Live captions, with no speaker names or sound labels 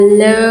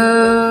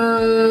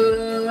Hello.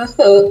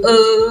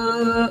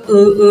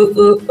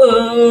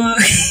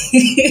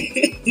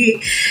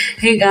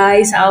 Hey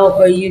guys, how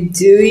are you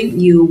doing?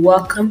 You're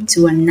welcome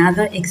to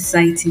another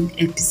exciting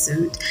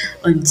episode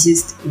on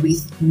Just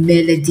with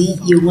Melody,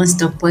 your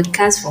one-stop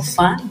podcast for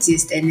fun,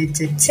 gist, and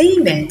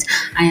entertainment.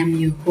 I am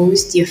your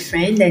host, your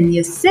friend, and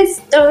your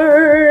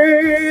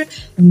sister,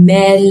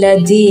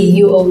 Melody.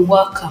 You are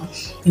welcome.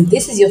 If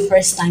this is your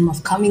first time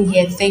of coming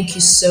here, thank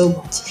you so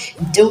much.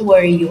 Don't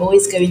worry, you're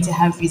always going to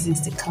have reasons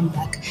to come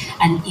back.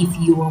 And if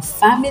you are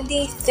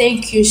family,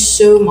 thank you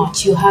so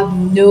much. You have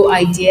no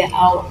idea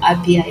how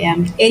happy I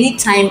am.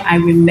 Anytime I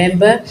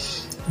remember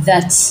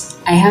that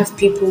I have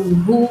people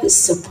who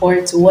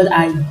support what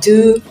I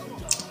do,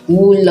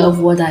 who love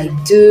what I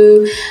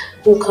do,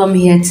 who come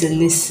here to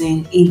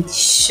listen, it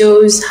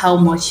shows how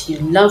much you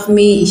love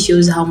me, it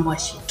shows how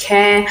much you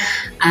care,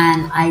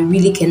 and I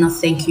really cannot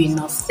thank you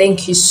enough.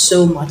 Thank you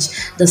so much.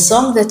 The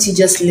song that you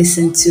just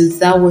listened to,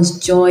 that was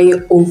Joy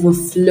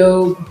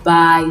Overflow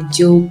by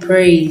Joe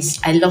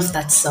Praise. I love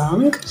that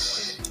song.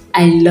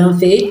 I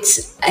love it.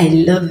 I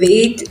love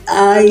it.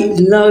 I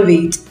love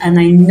it. And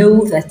I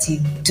know that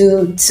you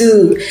do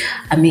too.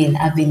 I mean,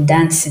 I've been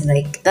dancing.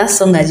 Like, that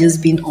song has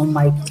just been on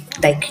my,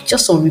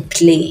 just on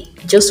replay.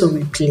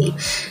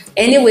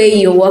 Anyway,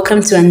 you're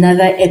welcome to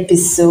another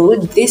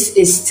episode. This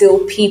is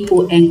still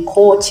People and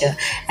Culture.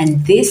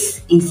 And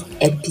this is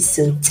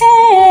episode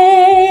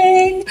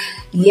 10.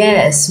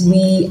 Yes,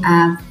 we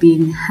have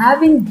been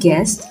having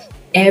guests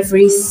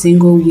every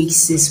single week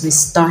since we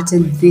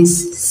started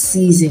this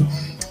season.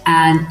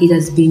 And it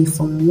has been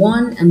from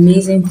one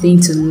amazing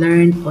thing to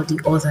learn or the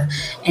other.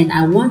 And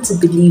I want to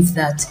believe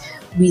that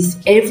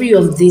with every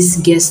of these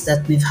guests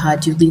that we've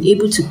had, you've been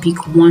able to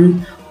pick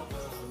one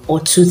or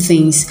two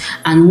things,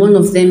 and one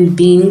of them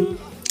being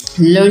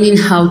learning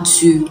how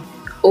to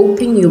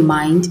open your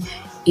mind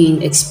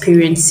in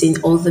experiencing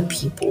other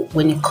people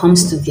when it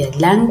comes to their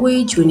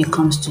language, when it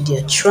comes to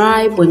their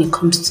tribe, when it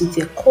comes to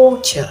their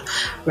culture,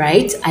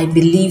 right? I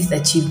believe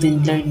that you've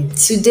been learning.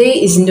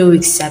 Today is no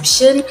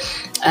exception.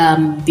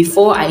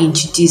 Before I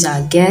introduce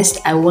our guest,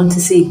 I want to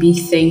say a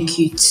big thank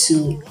you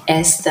to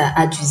Esther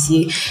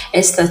Aduzie.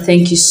 Esther,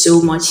 thank you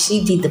so much.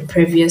 She did the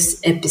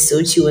previous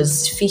episode. She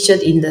was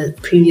featured in the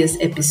previous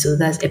episode.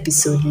 That's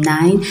episode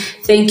 9.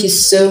 Thank you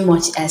so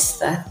much,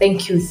 Esther.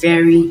 Thank you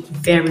very,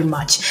 very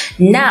much.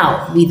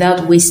 Now,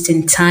 without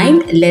wasting time,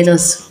 let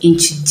us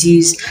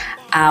introduce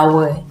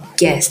our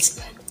guest.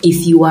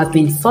 If you have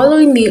been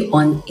following me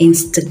on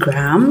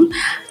Instagram,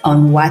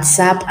 on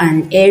WhatsApp,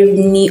 and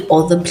any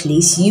other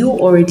place, you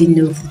already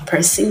know the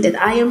person that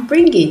I am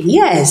bringing.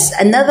 Yes,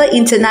 another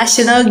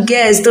international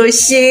guest,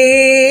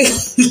 Oshe.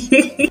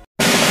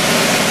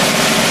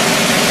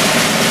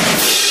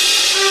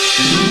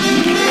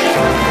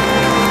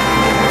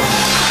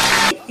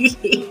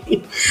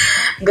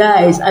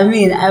 Guys, I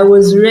mean, I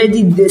was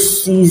ready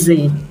this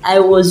season. I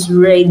was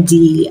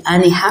ready,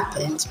 and it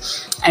happened.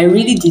 I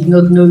really did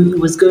not know it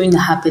was going to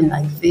happen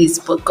like this,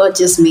 but God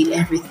just made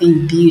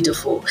everything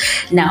beautiful.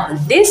 Now,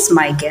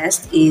 my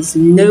guest is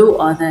no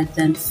other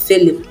than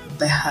PHILLIP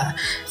BAHER.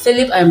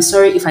 PHILLIP, I'm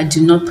sorry if I do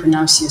not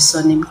pronounce your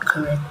surname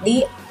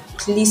correctly.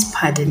 Please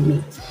pardon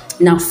me.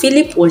 Now,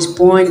 PHILLIP was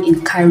born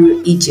in Cairo,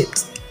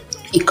 Egypt.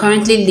 He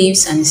currently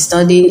lives and is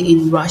studying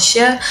in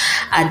Russia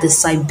at the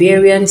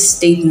Siberian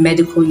State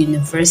Medical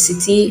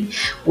University,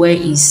 where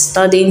he's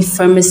studying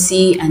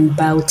pharmacy and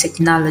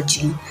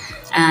biotechnology.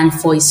 And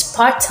for his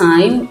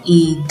part-time,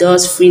 he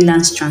does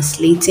freelance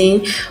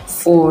translating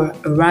for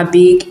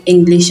Arabic,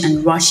 English,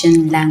 and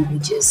Russian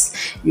languages.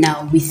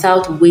 Now,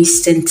 without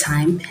wasting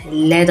time,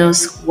 let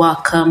us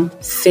welcome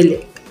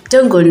PHILLIP.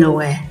 Don't go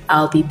nowhere.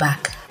 I'll be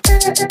back.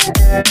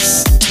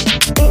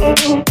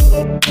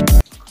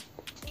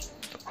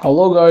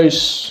 Hello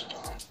guys,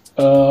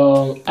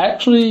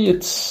 actually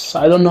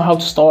I don't know how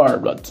to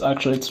start, but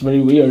actually it's very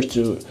weird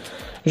to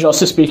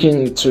just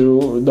speaking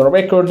to the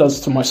record as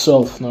to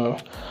myself now.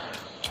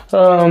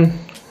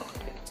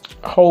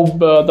 Hope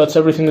that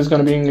everything is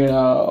gonna be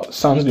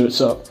sounds good.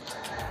 So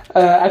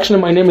actually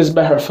my name is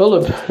BAHER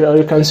PHILLIP.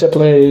 You can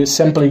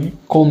simply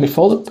call me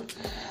PHILLIP.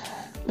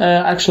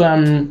 Actually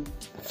I'm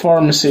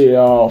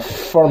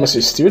pharmacy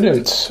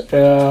student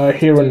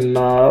here in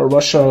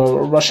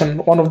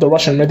one of the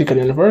Russian medical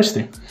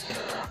university.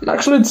 And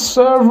actually, it's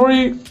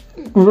very,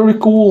 very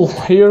cool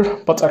here,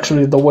 but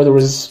actually the weather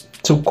is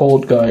too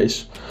cold,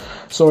 guys.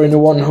 So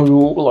anyone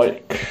who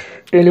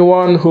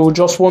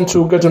just want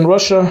to get in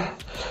Russia,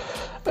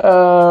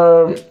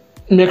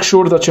 make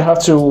sure that you have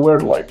to wear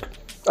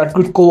a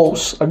good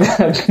clothes, a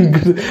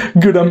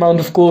good amount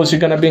of clothes. You're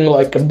gonna be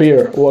like a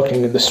bear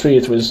walking in the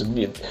street with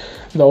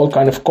the all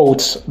kind of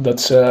coats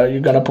that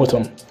you're gonna put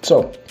on.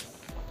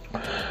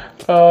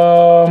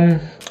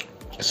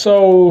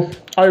 So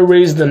I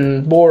raised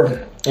and born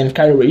in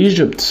Cairo,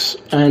 Egypt,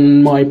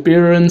 and my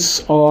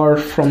parents are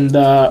from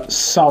the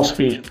south of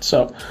Egypt.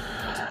 So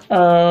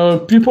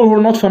people who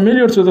are not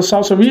familiar to the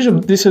south of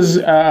Egypt, this is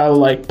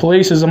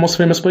places, the most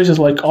famous places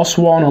like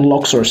Aswan and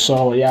Luxor.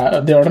 So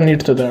yeah, they are near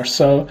to there.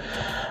 So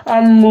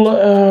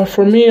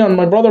For me and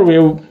my brother, we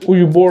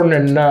were born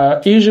in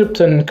Egypt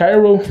and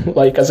Cairo,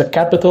 like as a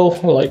capital,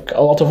 like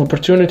a lot of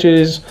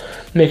opportunities,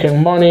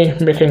 making money,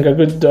 making a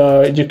good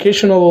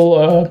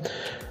educational,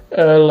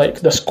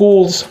 like the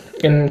schools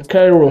in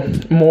Cairo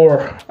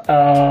more,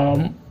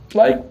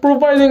 like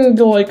providing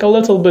like a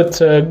little bit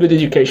good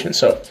education.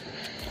 So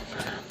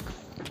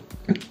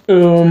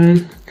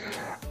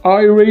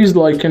I raised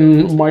like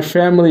in my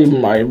family.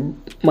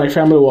 My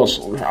family was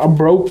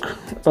broke,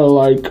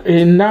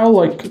 now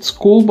like it's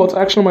cool, but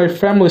actually my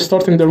family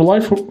starting their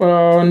life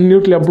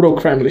nearly a broke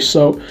family.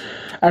 So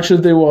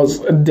actually there was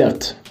a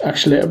debt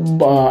actually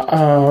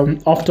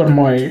after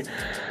my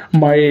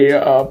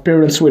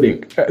parents'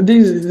 wedding.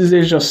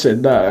 They just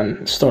said that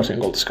and starting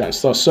all this kind of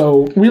stuff.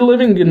 So we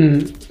living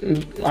in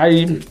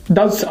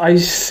I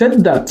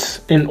said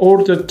that in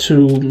order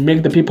to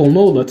make the people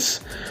know that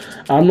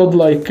I'm not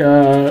like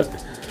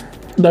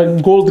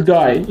the gold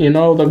guy,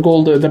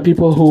 the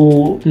people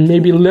who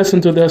maybe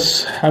listen to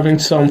this having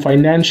some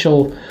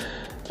financial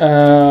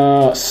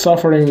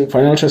suffering,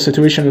 financial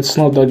situation. It's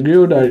not that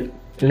good.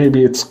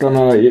 Maybe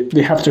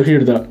they have to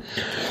hear that.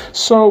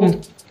 So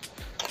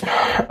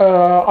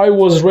I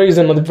was raised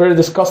in a very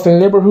disgusting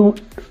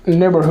neighborhood.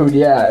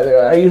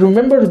 Yeah, I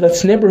remember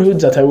that neighborhood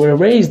that I was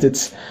raised.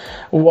 It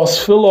was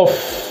full of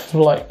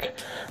like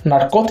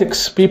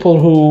narcotics, people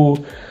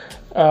who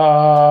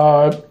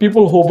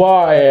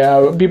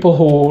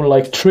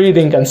like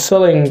trading and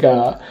selling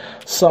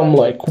some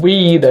like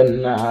weed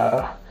and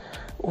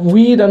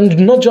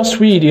not just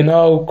weed,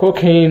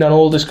 cocaine and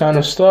all this kind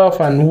of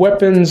stuff, and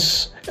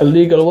weapons,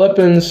 illegal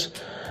weapons.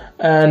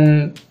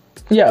 And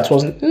yeah,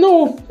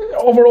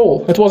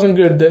 overall it wasn't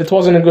good. It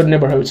wasn't a good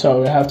neighborhood.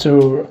 So I have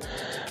to,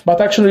 but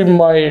actually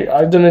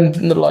I didn't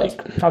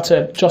I'd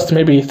say just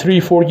maybe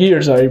 3-4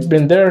 years I've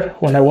been there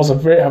when I was a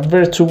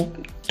very two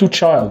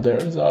child there.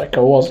 Like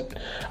I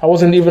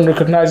wasn't even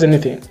recognize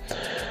anything.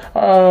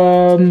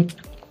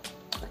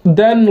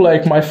 Then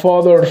like my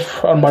father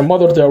and my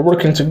mother, they're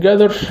working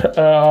together,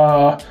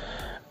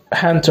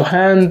 hand to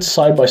hand,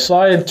 side by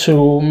side,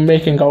 to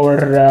making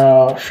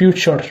our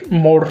future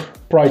more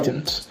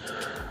brightened.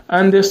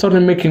 And they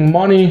started making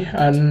money,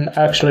 and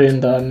actually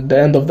in the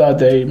end of that,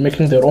 they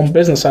making their own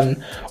business and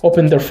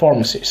open their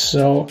pharmacies.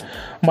 So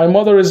my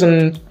mother is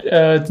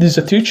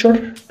a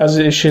teacher,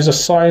 she's a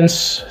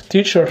science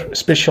teacher, her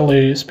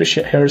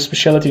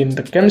specialty in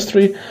the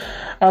chemistry,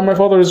 and my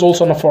father is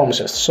also a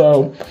pharmacist.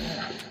 So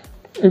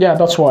yeah,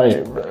 that's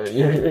why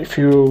if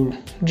you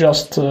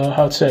just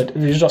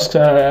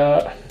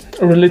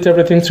relate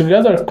everything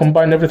together,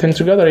 combine everything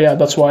together, yeah,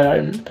 that's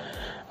why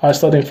I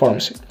study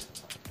pharmacy.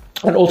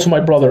 And also my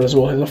brother as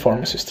well, he's a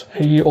pharmacist.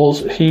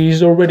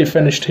 He's already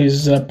finished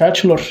his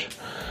bachelor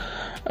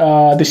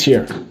this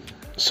year.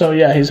 So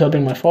yeah, he's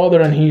helping my father,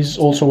 and he's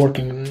also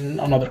working in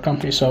another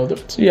company. So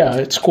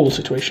it's a cool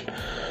situation.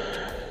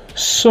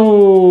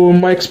 So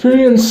my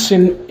experience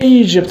in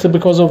Egypt,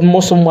 because of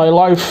most of my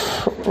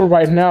life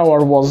right now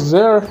or was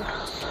there,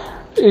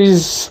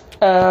 is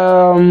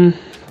I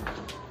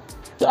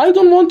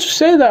don't want to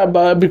say that,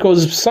 but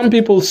because some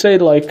people say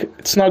like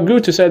it's not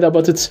good to say that,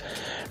 but it's,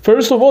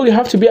 first of all, you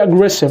have to be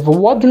aggressive.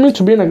 What do you mean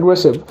to be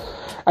aggressive?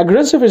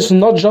 Aggressive is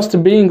not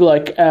just being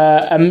like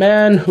a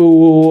man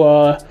who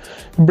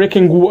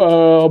breaking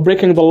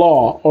the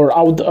law or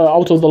out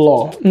of the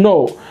law.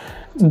 No,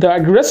 the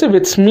aggressive,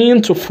 it's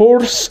mean to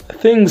force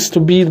things to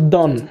be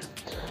done.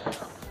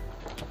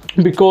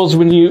 Because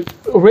when you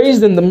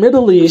raised in the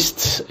Middle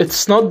East,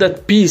 it's not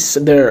that peace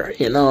there,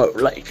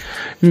 like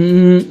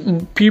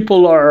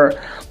people are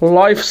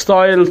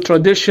lifestyle,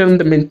 tradition,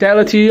 the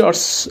mentality are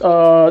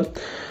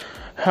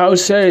how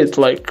say it,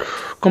 like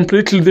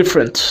completely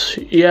different.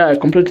 Yeah,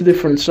 completely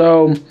different.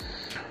 So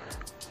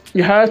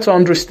you have to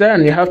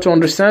understand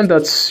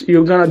that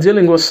you're gonna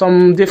dealing with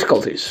some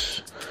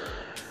difficulties,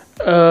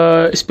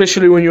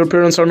 especially when your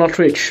parents are not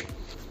rich.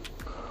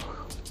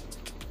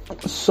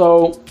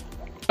 So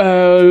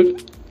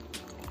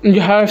you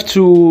have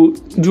to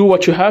do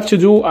what you have to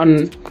do,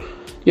 and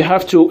you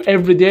have to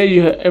every day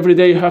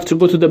you have to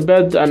go to the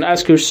bed and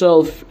ask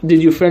yourself,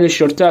 did you finish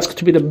your task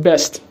to be the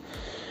best?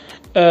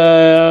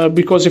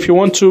 Because if you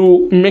want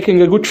to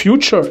making a good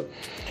future,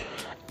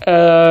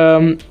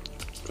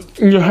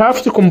 you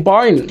have to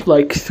combine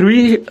like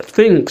three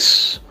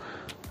things.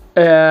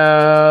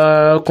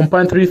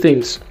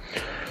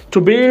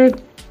 To being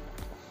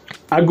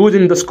a good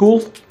in the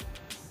school,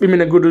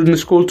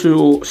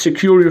 to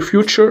secure your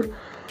future,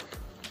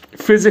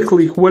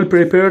 physically well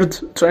prepared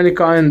to any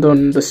kind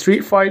on the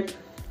street fight,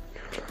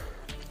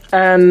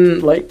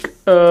 and like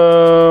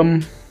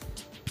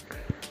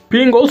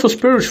being also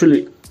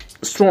spiritually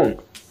strong.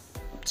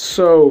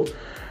 So,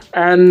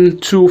 and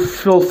to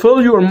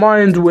fulfill your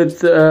mind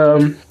with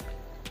the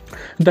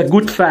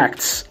good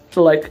facts,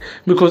 like,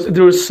 because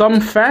there are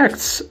some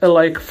facts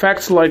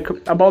like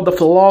about the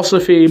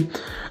philosophy,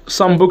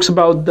 some books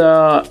about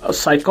the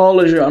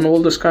psychology and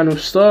all this kind of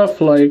stuff,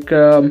 like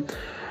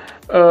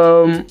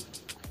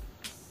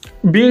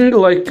being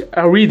like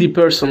a ready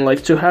person,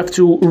 like to have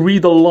to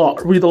read a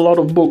lot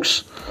of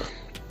books.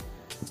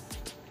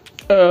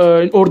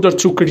 in order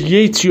to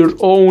create your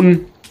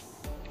own,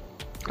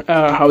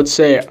 how would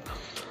say,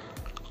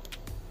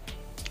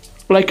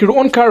 like your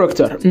own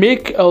character.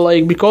 Make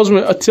like, because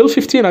till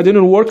 15 I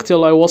didn't work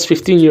till I was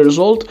 15 years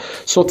old,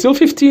 so till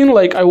 15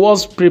 like I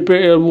was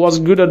prepared, was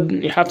good at,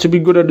 you have to be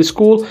good at the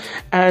school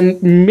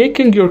and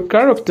making your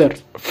character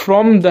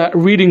from the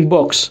reading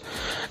books.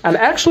 And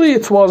actually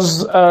it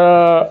was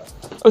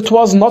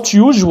not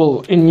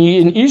usual in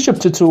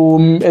Egypt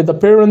to the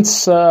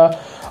parents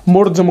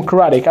more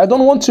democratic. I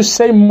don't want to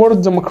say more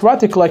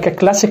democratic like a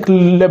classic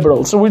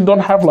liberal, so we don't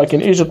have like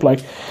in Egypt like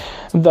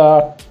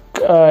the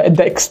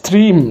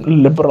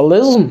extreme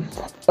liberalism,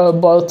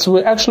 but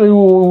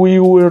we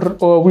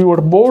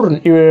were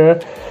born,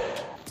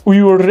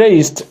 we were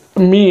raised,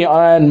 me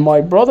and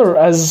my brother,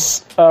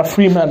 as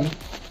free men.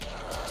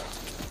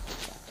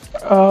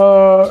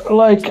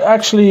 Like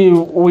actually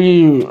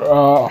we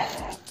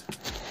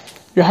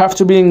you have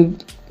to be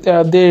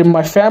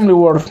my family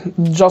were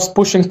just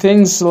pushing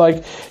things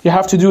like you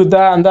have to do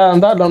that and that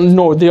and that.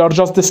 No, they are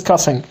just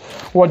discussing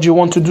what you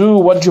want to do,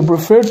 what you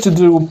prefer to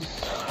do.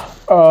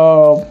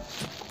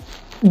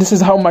 This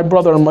is how my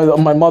brother and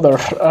my mother,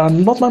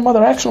 not my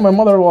mother, actually my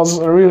mother was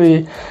a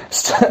really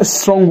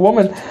strong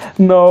woman.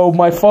 No,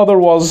 my father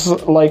was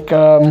like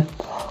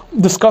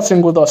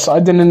discussing with us. I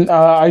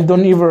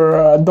don't even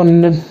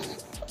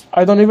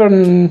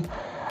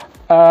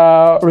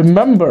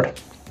remember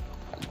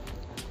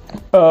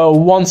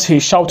once he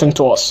shouting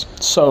to us.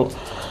 So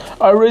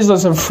I raised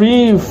as a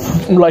free,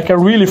 like a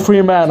really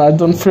free man. I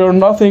don't fear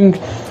nothing.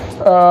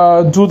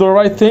 Do the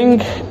right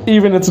thing,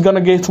 even it's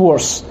gonna get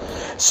worse.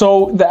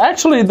 So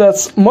that's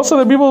most of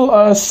the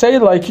people say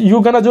like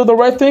you're gonna do the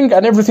right thing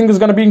and everything is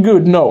gonna be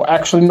good. No,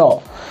 actually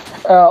no.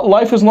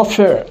 Life is not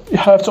fair. You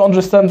have to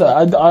understand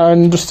that. I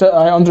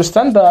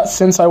understand that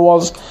since I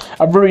was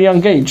a very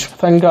young age.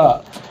 Thank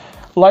God.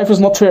 Life is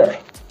not fair.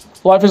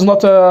 Life is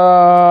not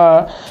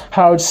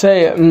how to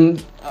say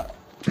it.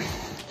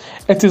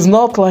 It is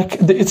not like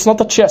it's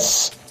not a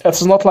chess.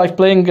 It's not like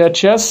playing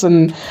chess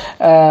and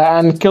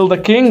kill the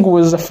king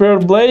with a fair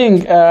playing,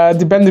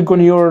 depending on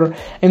your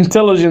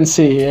intelligence,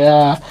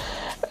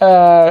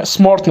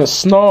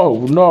 smartness.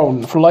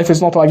 No, for life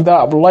is not like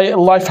that.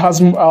 Life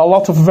has a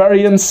lot of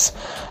variance,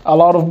 a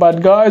lot of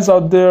bad guys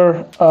out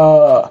there.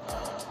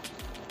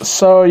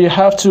 So you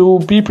have to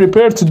be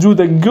prepared to do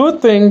the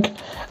good thing,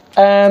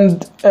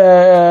 and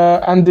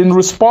in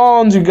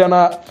response you're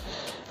gonna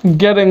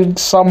getting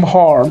some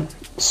harm.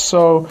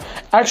 So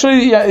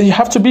actually, yeah, you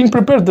have to be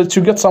prepared that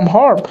you get some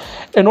harm.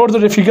 In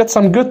order, if you get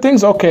some good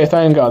things, okay,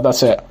 thank God,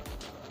 that's it.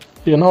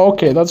 You know,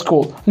 okay, that's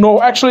cool.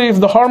 No, actually, if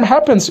the harm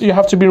happens, you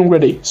have to be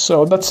ready.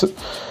 So that's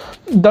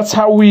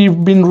how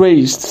we've been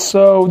raised.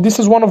 So this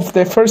is one of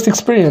the first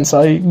experience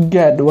I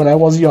get when I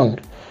was young.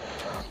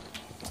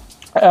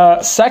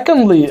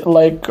 Secondly,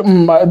 like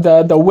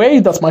the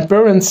way that my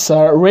parents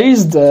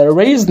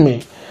raised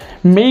me,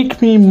 make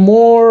me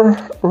more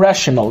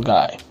rational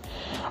guy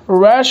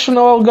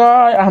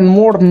and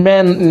more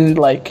man.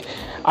 Like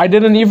I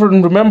didn't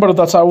even remember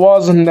that I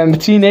was in a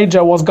teenager.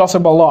 I was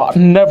gossip a lot.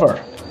 Never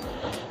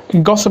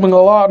gossiping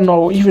a lot.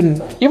 No,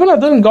 even I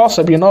didn't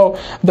gossip. You know,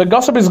 the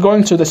gossip is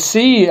going to the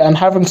sea and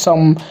having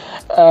some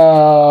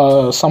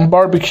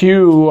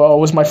barbecue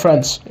with my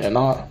friends. You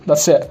know,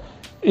 that's it.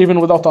 Even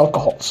without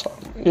alcohol. So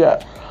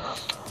yeah.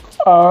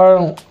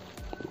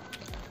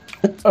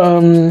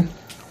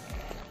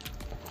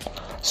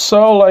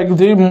 So like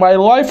my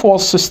life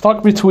was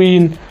stuck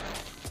between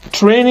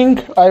training.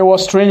 I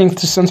was training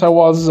since I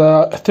was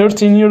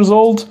 13 years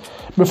old.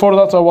 Before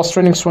that I was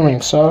training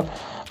swimming. So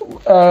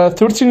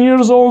 13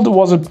 years old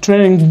was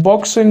training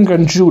boxing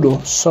and judo.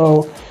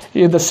 So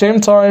at the same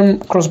time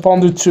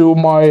corresponded to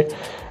my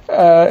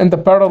in the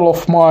parallel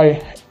of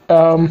my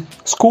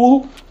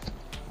school.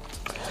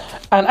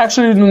 And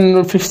actually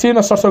in 15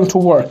 I started to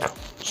work.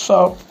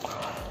 So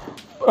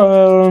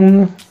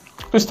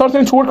I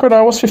started to work when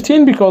I was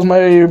 15 because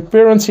my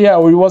parents,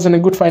 we was in a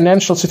good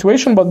financial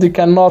situation, but they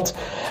cannot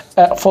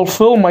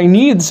fulfill my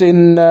needs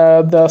in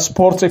the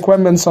sports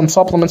equipment, some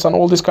supplements and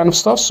all this kind of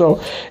stuff. So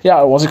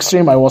it was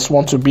extreme. I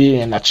want to be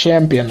a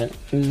champion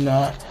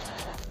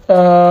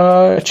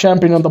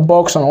champion in the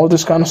box and all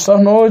this kind of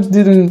stuff. No, it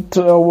didn't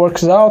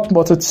work out,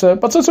 but it's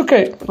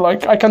okay.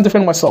 Like I can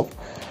defend myself.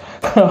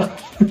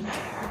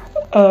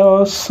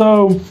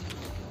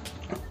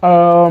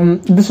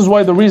 This is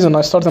why the reason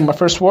I started my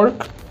first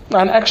work.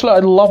 And actually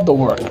I love the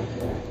work.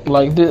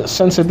 Like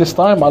since at this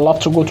time I love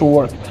to go to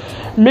work.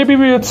 Maybe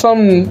with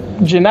some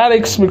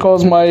genetics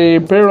because my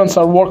parents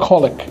are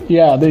workaholic.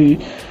 Yeah, they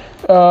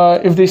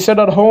if they sit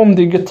at home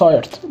they get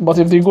tired, but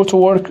if they go to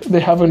work they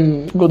have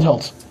good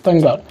health.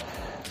 Thank God.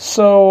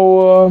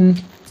 So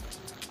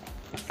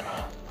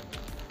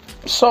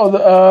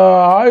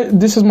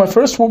this is my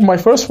first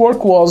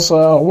work was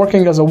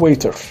working as a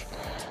waiter.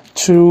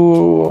 It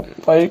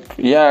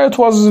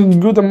was a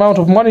good amount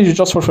of money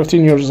just for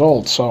 15 years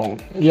old. So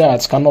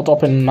it's cannot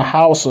open a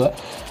house.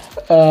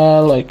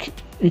 Like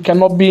you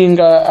cannot being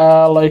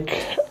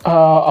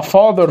a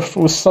father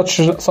with such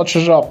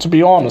a job, to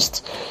be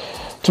honest.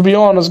 to be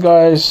honest,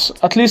 guys,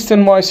 at least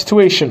in my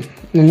situation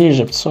in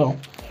Egypt. So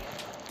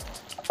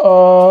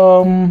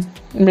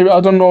maybe I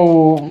don't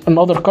know in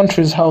other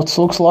countries how it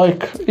looks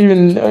like.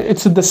 Even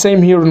it's the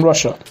same here in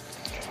Russia.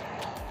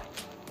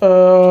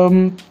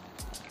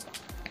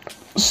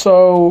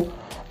 So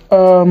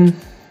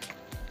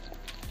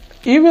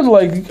even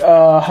like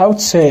how to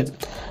say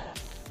it,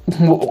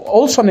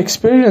 also an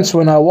experience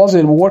when I was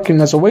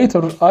working as a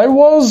waiter. I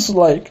was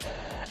like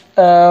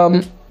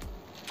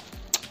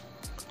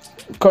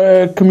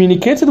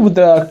communicated with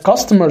the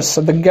customers,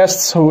 the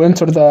guests who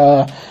entered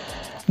the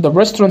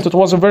restaurant. It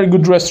was a very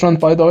good restaurant,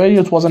 by the way.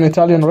 It was an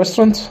Italian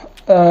restaurant.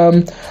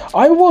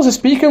 I was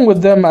speaking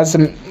with them as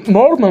a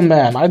normal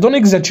man. I don't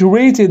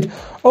exaggerate it.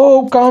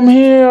 Oh, come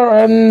here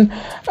and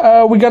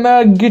we're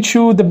gonna get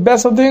you the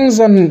best of things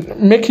and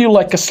make you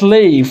like a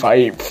slave.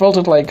 I felt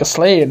it like a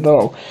slave.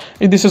 No,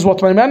 this is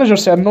what my manager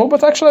said. No,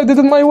 but actually I did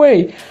it my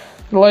way.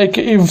 Like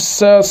if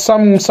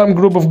some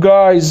group of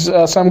guys,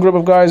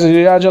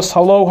 yeah, just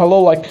hello,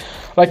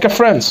 like a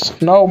friends,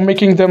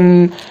 making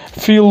them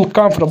feel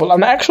comfortable.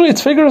 And actually, it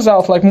figures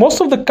out like most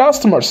of the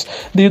customers,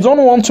 they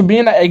don't want to be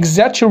in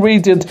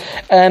exaggerated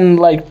and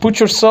like put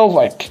yourself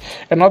like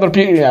another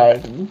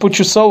put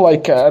yourself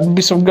like a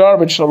piece of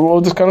garbage or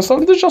all this kind of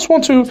stuff. They just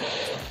want to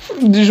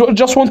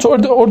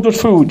order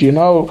food,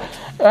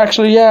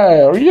 Actually,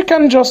 yeah, you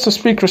can just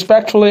speak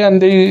respectfully,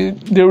 and they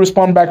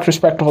respond back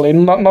respectfully.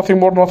 Nothing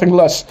more, nothing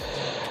less.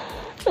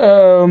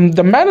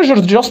 The manager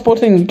just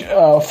putting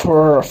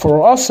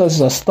for us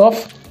as a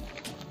staff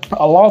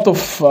a lot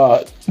of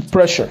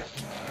pressure.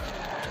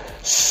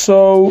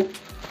 So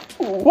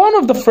one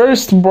of the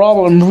first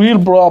real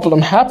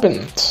problem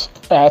happened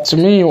to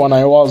me when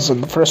I was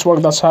in the first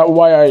work. That's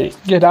why I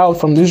get out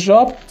from this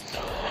job.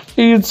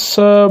 It's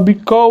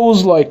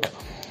because like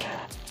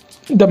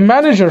the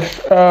manager,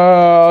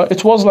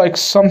 it was like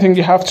something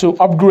you have to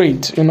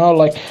upgrade,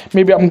 like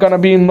maybe I'm gonna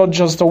be not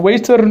just a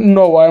waiter.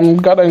 No, I'm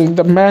getting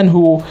the man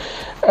who,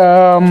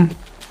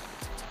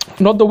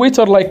 not the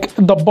waiter, like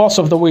the boss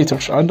of the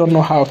waiters. I don't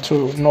know how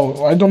to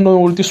know. I don't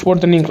know this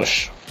word in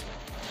English.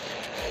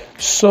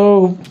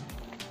 So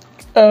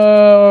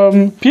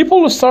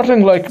people were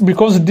starting like,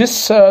 because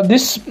this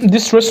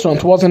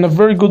restaurant was in a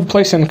very good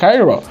place in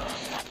Cairo,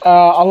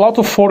 a lot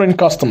of foreign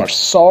customers.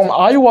 So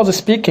I was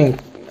speaking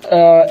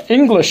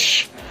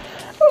English,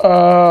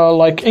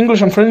 like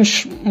English and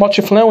French much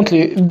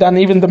fluently than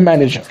even the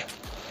manager.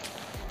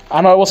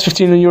 And I was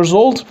 15 years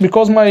old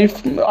because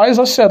as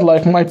I said,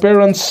 like my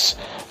parents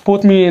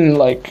put me in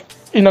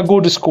a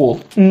good school,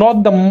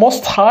 not the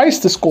most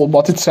highest school,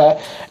 but it's a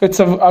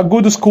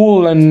good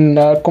school in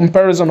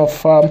comparison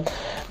of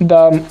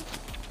the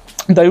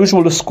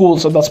usual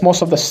schools that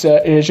most of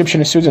the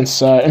Egyptian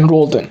students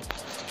enrolled in.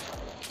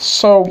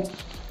 So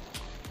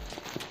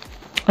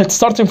it's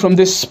starting from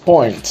this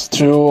point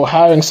to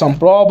having some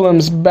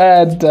problems,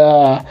 bad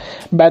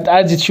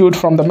attitude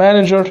from the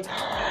manager,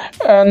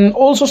 and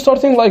also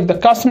starting like the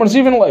customers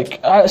even like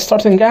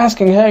starting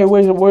asking, hey,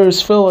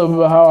 where's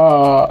Philip?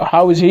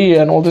 How is he?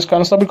 And all this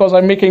kind of stuff, because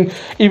I'm making,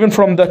 even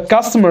from the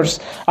customers,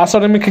 I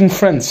started making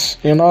friends,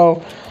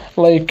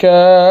 like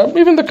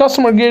even the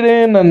customer get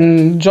in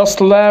and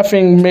just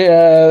laughing,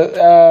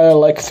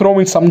 like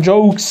throwing some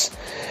jokes.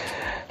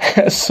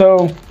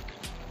 So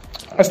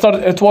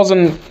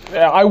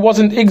I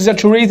wasn't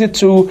exaggerated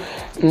to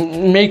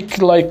make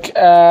like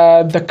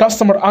the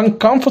customer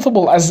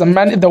uncomfortable as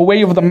the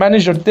way of the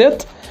manager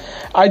did.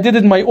 I did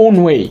it my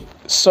own way.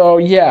 So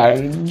yeah,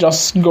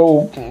 just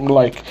go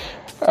like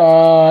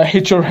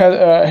hit your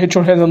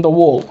head on the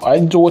wall. I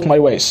do it my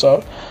way.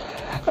 So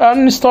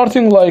and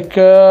starting like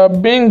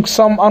being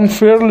some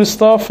unfairly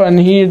stuff, and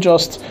he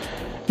just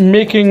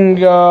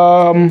making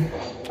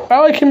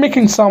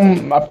making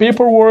some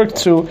paperwork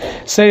to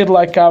say it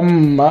like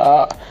I'm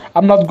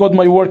not good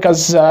my work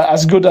as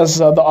good as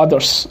the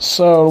others.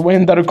 So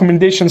when the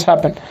recommendations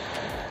happen,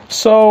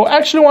 so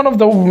actually one of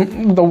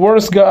the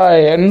worst guy,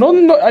 and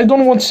no, I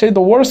don't want to say the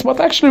worst, but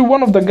actually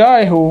one of the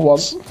guy who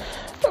was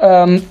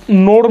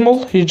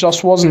normal. He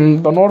just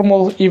wasn't the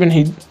normal. Even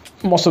he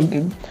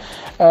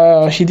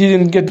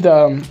didn't get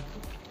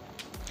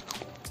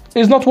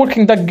he's not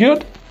working that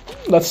good.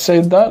 Let's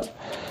say that.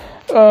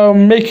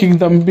 Making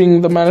them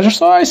being the manager.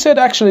 So I said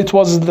actually it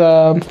was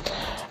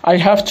I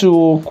have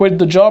to quit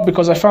the job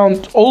because I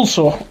found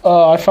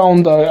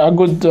a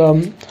good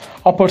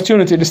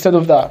opportunity instead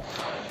of that.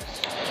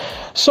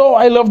 So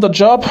I left the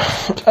job,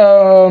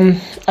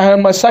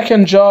 and my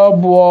second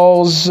job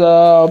was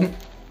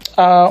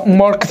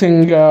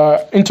marketing,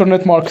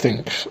 internet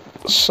marketing.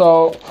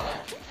 So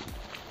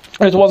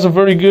it was a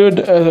very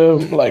good,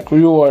 like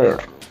we were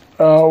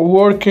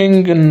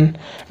working and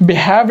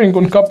behaving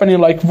on company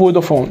like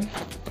Vodafone,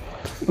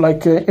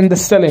 like in the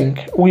selling.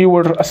 We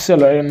were a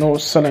seller,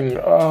 selling.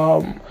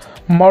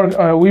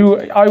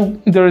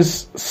 There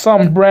is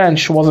some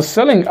branch was a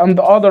selling, and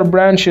the other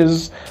branch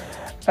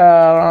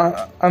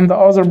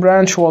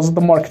was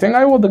the marketing.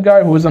 I was the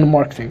guy who was in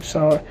marketing,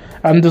 so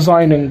and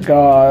designing,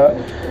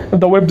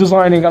 the web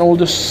designing and all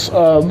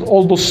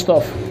those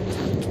stuff.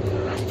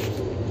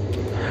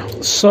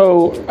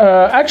 So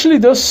actually,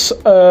 this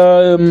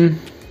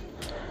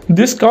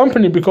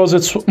company, because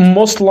it's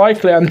most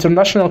likely an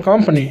international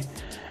company,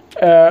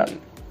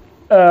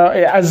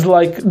 as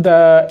like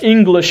the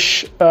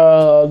English,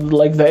 I'd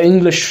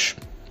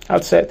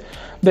say,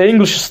 the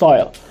English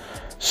style.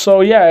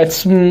 So yeah,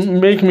 it's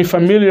make me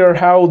familiar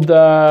how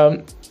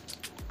the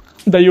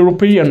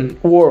European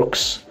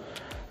works,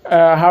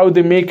 how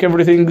they make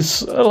everything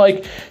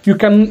like you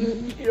can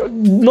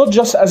not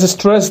just as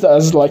stressed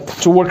as like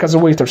to work as a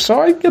waiter. So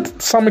I get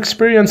some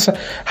experience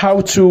how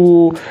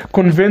to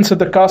convince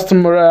the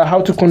customer,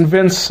 how to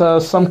convince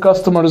some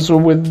customers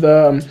with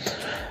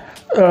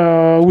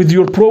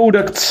your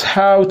products,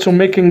 how to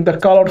making the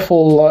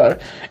colorful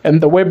and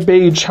the web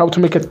page, how to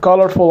make it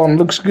colorful and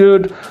looks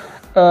good.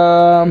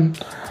 How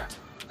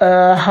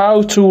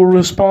to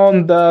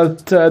respond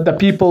that the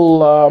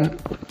people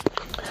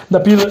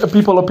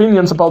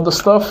opinions about the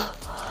stuff.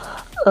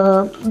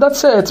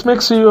 That's it. It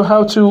makes you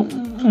how to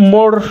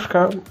more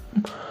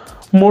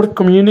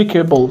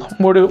communicable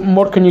with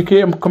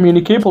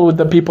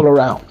the people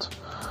around.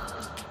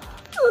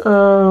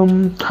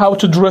 How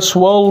to dress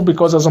well,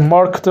 because as a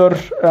marketer,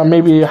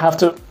 maybe you have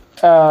to.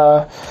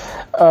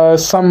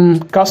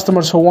 Some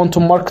customers who want to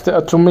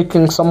market to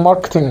making some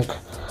marketing.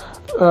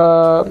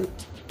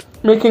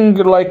 Making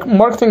like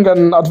marketing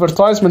and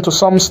advertisement to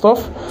some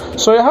stuff,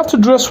 so you have to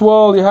dress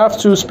well, you have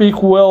to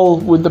speak well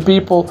with the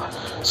people.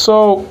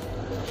 So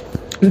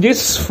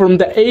this from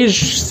the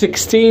age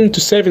 16 to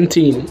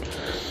 17,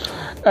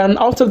 and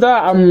after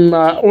that I'm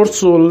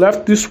also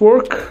left this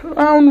work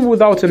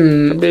without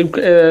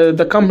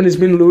the company's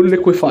been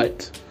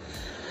liquefied.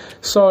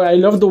 So I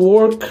left the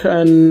work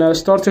and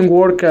starting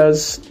work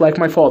as like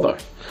my father.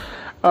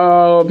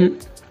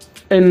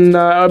 In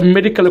a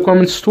medical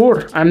equipment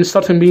store, and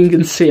starting being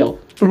in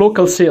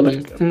local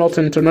selling, not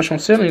international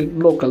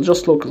selling,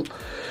 just local.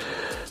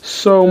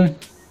 So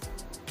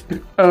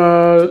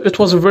it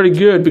was very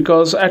good,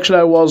 because actually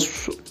I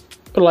was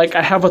like,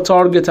 I have a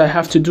target, I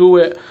have to do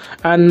it,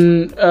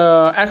 and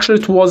actually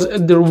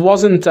there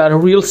wasn't a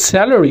real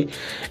salary,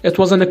 it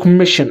wasn't a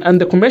commission, and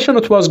the commission,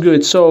 it was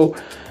good. So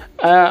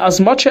as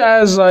much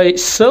as I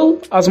sell,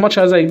 as much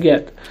as I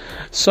get.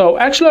 So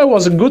actually I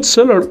was a good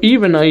seller.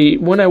 Even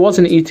when I was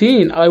in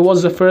 18, I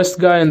was the first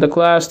guy in the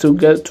class to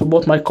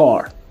bought my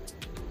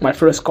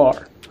first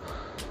car.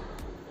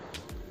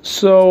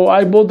 So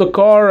I bought the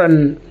car,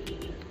 and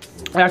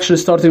actually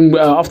starting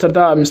after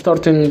that, I'm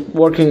starting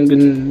working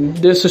in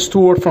this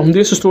store, from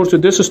this store to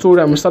this store.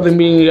 I'm starting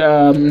being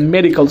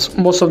medicals,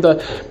 most of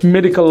the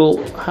medical,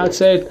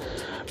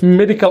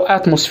 medical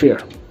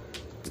atmosphere.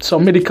 So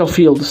medical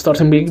field,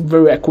 starting being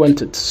very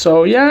acquainted.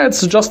 So yeah,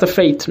 it's just a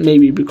fate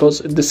maybe,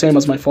 because it's the same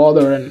as my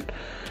father, and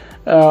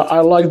I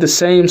like the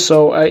same.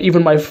 So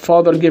even my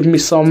father gave me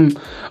some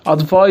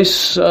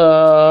advice.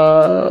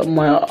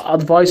 My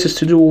advice is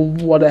to do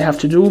what I have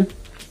to do.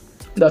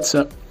 That's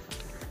it.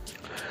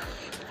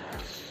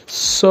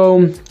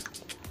 So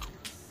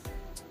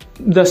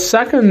the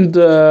second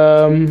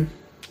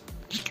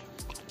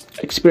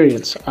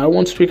experience, I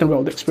want to speak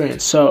about the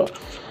experience. So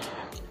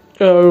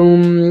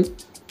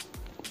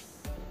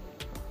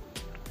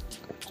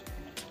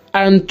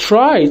and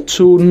try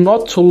to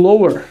not to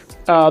lower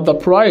the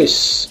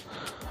price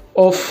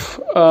of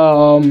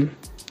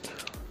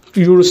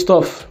your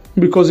stuff,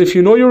 because if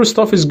you know your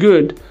stuff is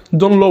good,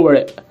 don't lower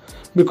it,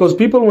 because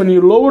people, when you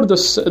lower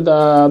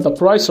the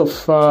price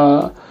of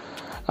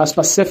a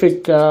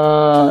specific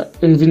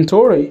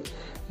inventory,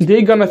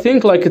 they're gonna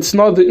think like it's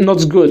not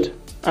good,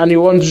 and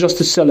you want just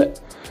to sell it.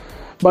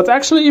 But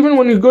actually, even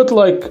when you got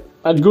like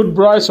a good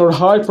price or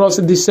high price,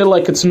 they sell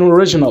like it's an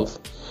original.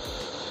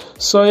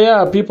 So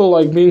yeah, people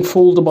like being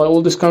fooled by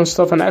all this kind of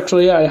stuff, and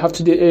actually, yeah, I have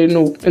to do,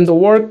 in the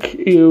work,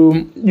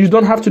 you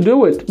don't have to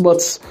do it,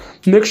 but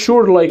make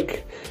sure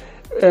like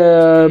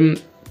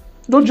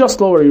don't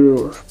just lower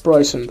your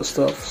price and the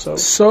stuff.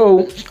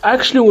 So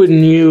actually,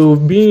 when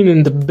you've been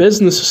in the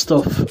business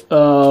stuff,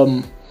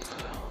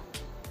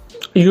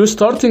 you're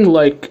starting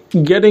like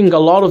getting a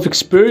lot of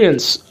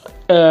experience,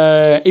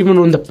 even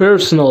on the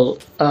personal,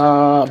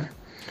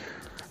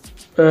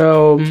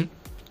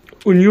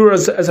 when you're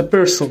as a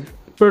person.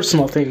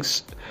 Personal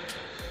things.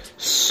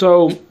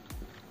 So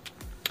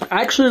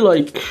actually,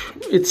 like,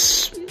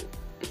 it's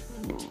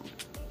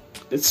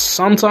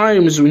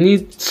sometimes we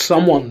need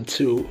someone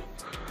to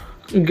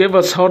give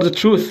us hard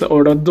truth,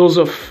 or a dose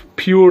of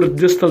pure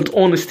distilled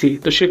honesty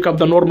to shake up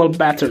the normal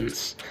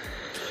patterns,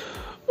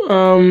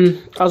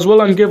 as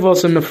well, and give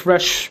us a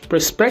fresh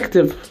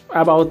perspective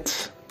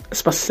about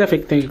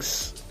specific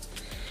things.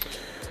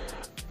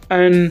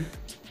 And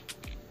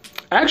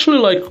actually,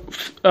 like,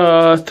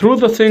 through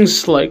the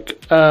things like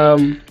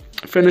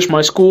finish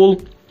my school,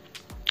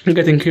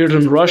 getting here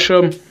in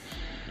Russia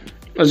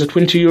as a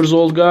 20 years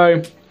old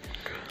guy,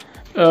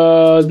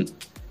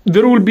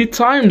 there will be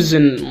times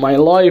in my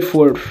life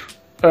where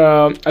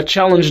I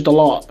challenged a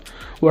lot,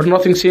 where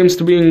nothing seems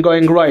to be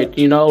going right,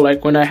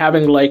 like when I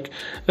having like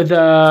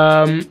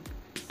the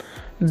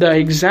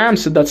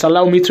exams that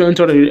allow me to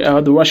enter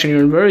the Russian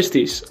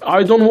universities.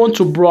 I don't want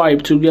to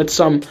bribe to get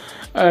some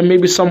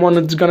maybe someone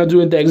is gonna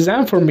do the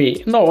exam for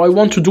me. No, I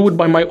want to do it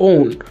by my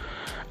own.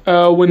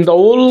 When the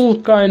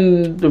whole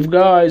kind of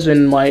guys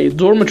in my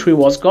dormitory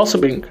was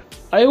gossiping,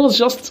 I was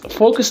just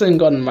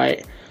focusing on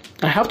I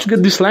have to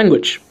get this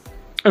language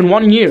in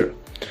 1 year.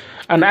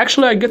 And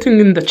actually I getting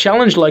in the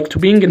challenge like to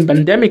being in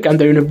pandemic and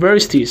the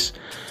universities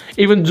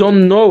even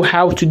don't know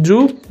how to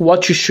do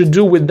what you should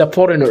do with the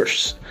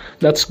foreigners.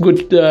 That's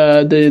good.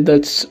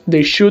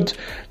 They should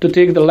to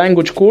take the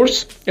language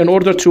course in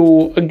order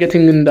to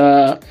getting in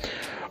the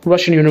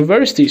Russian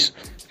universities.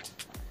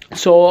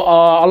 So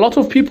a lot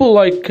of people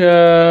like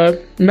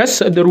mess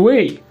their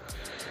way.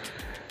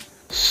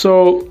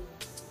 So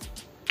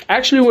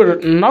actually, where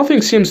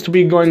nothing seems to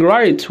be going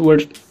right, where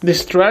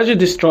this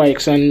tragedy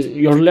strikes and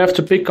you're left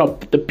to pick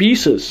up the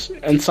pieces.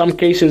 In some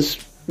cases,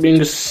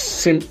 being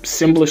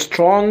simply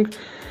strong.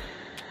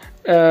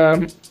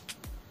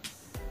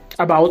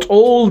 About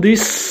all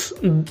these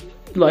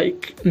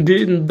like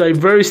the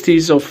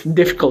diversities of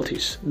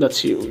difficulties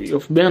that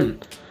you've been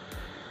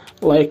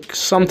like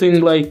something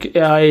like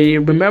I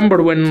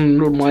remember when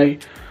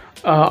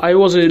I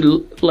was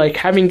like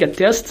having a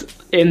test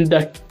in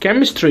the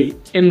chemistry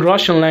in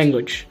Russian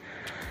language.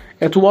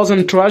 It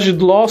wasn't tragic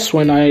loss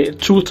when I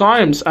 2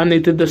 times, and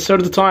it did the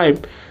third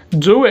time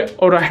do it,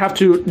 or I have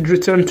to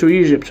return to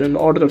Egypt in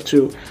order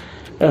to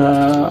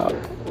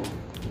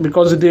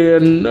because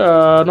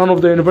none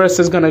of the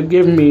university is gonna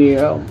give me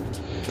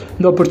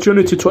the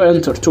opportunity to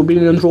enter, to be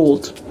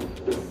enrolled.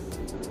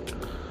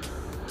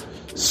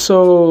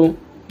 So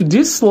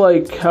this,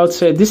 like, how to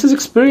say, this is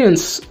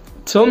experience.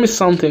 Tell me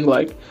something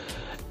like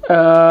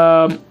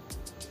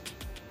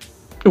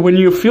when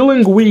you're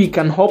feeling weak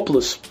and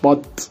hopeless,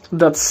 but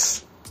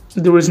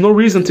there is no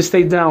reason to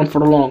stay down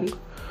for long,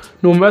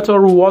 no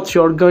matter what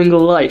you're going in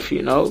life,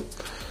 you know.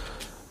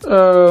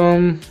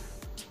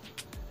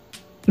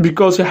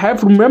 Because you have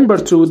to remember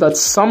too that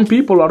some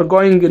people are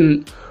going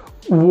in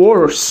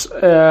worse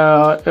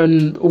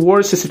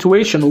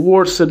situation,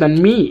 worse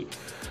than me,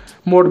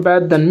 more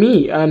bad than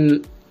me,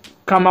 and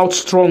come out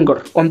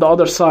stronger on the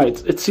other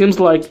side. It seems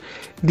like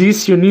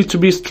this, you need to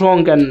be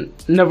strong and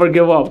never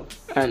give up.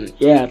 And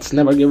yeah, it's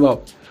never give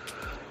up.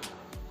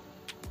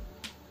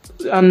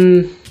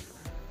 And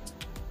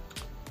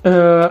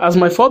as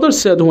my father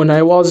said when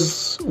I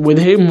was with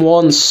him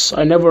once,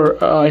 I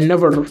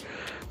never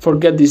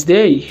forget this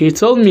day. He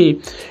told me,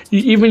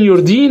 even your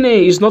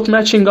DNA is not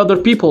matching other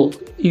people.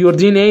 Your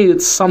DNA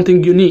is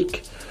something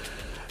unique,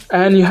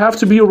 and you have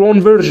to be your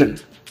own version.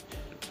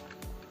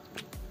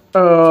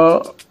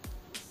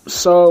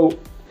 So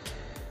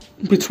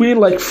between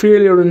like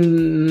failure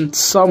and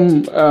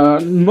some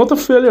not a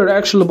failure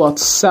actually, but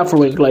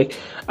suffering, like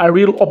a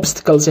real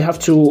obstacles you have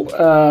to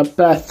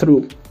pass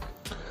through.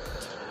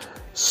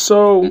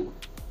 So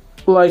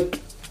like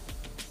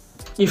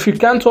if you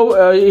can't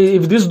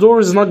if this door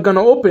is not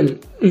gonna open,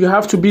 you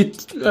have to be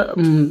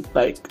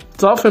like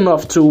tough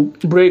enough to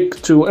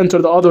enter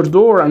the other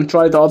door and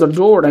try the other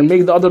door and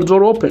make the other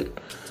door open.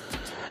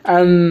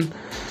 And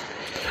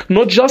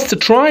not just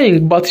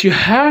trying, but you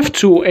have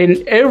to,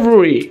 in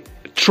every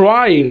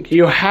trying,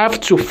 you have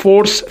to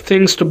force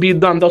things to be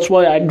done. That's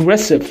why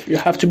aggressive. You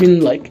have to be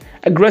like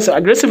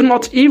aggressive,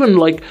 not even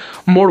like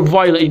more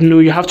violent. No,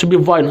 you have to be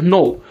violent.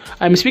 No,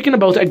 I'm speaking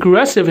about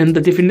aggressive in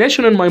the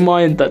definition in my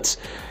mind that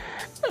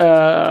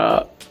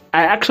I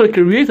actually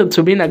created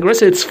to being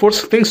aggressive. It's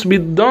force things to be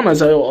done,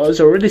 as I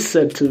already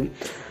said. To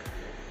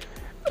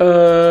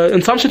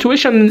in some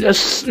situations,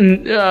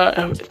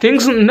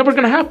 things never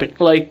gonna happen.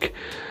 Like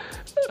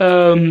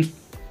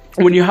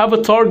when you have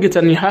a target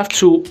and you have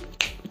to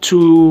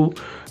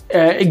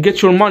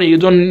get your money, you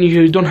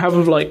don't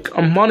have like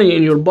a money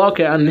in your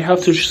pocket, and you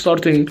have to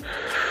starting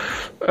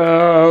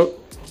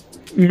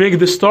make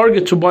this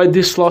target to buy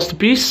this last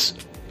piece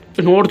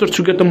in order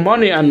to get the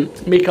money and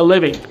make a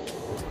living.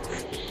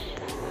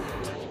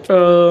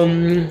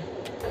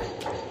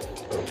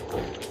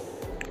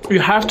 You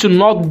have to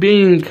not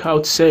being, how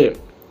to say,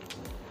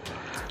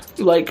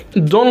 like,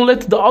 don't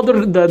let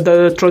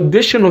the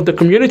tradition of the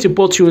community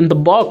put you in the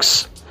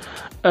box,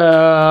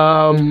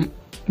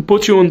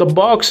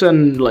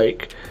 and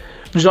like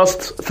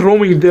just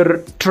throwing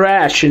their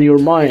trash in your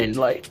mind.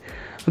 Like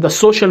the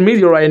social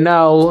media right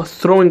now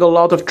throwing a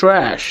lot of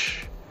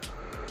trash.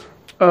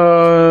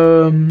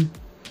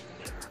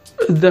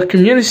 The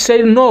community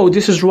say, no,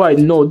 this is right,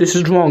 no, this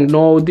is wrong,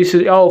 no, this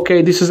is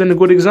okay, this isn't a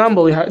good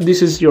example,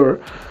 this is your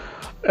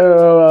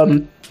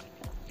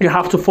you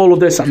have to follow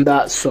this and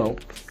that. So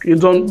you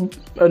don't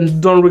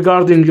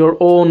regarding your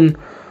own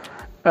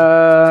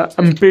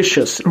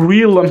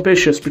real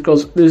ambitious,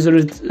 because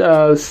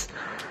there's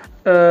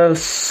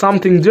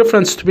something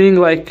different to being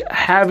like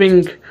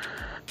having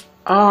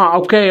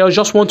okay, I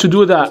just want to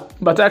do that,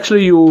 but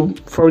actually you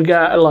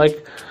forget,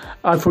 like,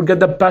 I forget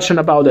the passion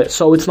about it,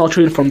 so it's not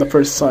real from the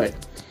first sight.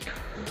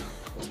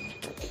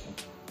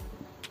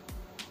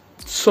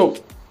 So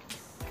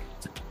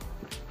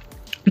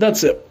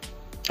that's it.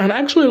 And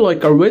actually,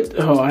 like,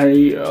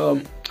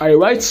 I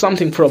write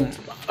something from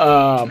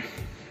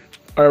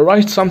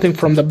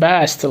the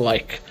past,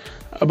 like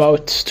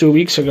about 2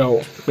 weeks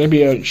ago.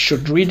 Maybe I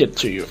should read it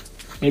to you.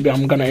 Maybe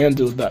I'm gonna end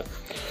with that.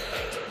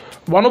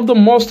 One of the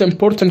most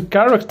important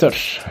character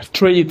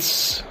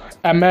traits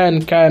a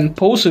man can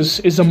possess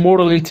is a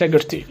moral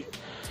integrity.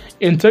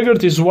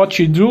 Integrity is what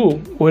you do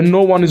when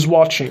no one is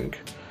watching.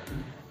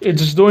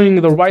 It's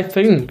doing the right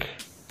thing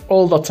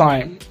all the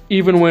time,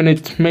 even when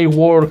it may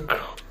work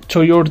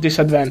to your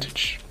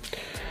disadvantage.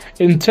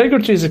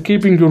 Integrity is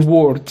keeping your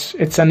word.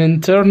 It's an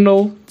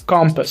internal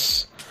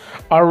compass,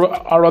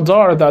 a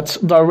radar that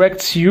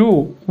directs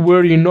you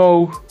where you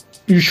know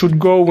you should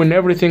go when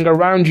everything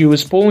around you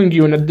is pulling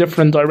you in a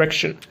different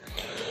direction.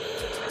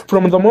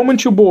 From the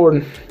moment you're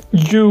born,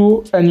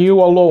 you and you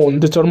alone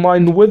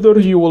determine whether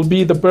you will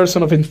be the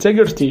person of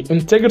integrity.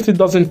 Integrity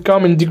doesn't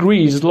come in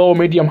degrees, low,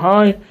 medium,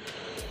 high.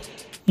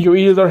 You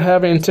either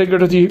have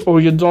integrity or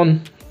you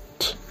don't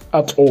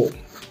at all.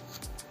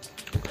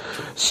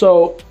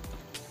 So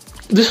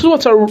this is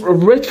what I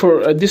read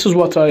for. This is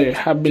what I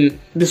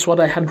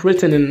had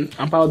written in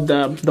about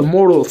the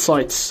moral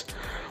sides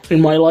in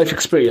my life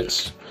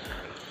experience.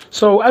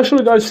 So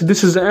actually, guys,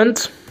 this is the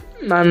end,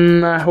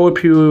 and I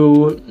hope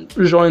you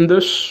join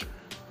this.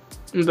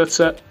 That's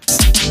it.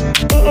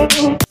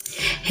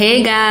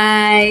 Hey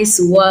guys,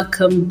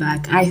 welcome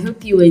back. I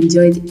hope you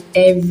enjoyed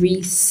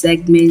every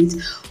segment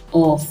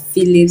of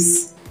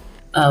PHILLIP's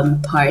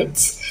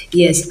part.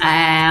 Yes, I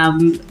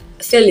am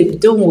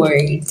PHILLIP. Don't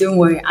worry.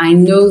 I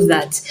know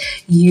that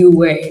you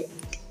were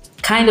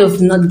kind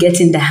of not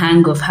getting the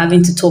hang of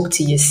having to talk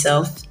to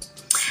yourself.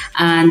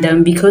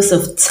 And because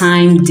of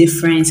time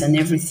difference and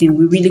everything,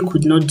 we really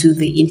could not do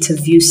the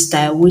interview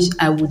style, which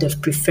I would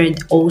have preferred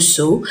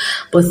also.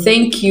 But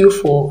thank you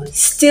for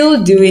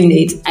still doing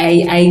it.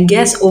 I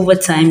guess over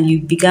time you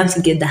began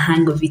to get the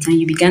hang of it and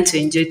you began to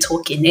enjoy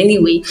talking.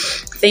 Anyway,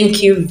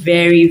 thank you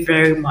very,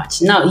 very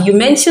much. Now, you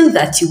mentioned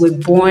that you were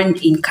born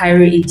in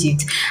Cairo,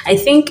 Egypt. I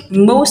think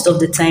most of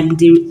the time,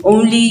 the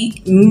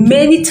only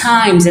many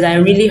times that I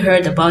really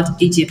heard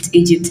about Egypt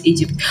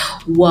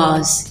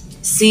was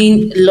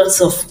seeing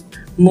lots of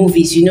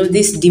movies,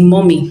 this The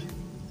Mummy.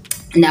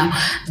 Now,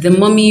 The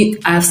Mummy,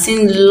 I've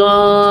seen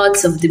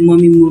lots of The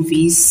Mummy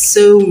movies,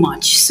 so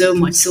much. So,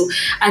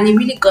 and it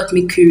really got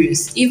me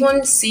curious.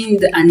 Even seeing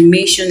the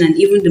animation and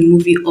even the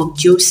movie of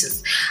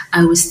Joseph,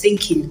 I was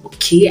thinking,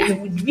 okay, I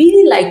would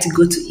really like to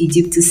go to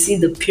Egypt to see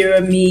the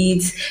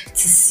pyramids,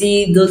 to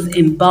see those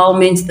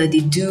embalments that they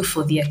do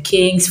for their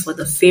kings, for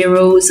the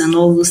pharaohs, and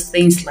all those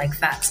things like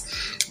that.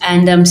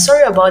 And I'm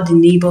sorry about the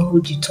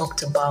neighborhood you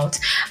talked about.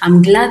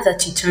 I'm glad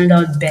that you turned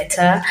out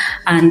better.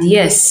 And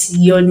yes,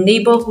 your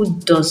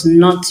neighborhood does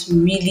not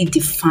really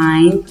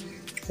define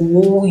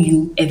who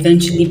you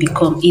eventually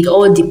become. It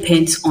all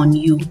depends on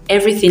you.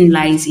 Everything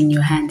lies in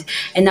your hand.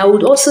 And I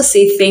would also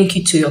say thank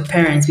you to your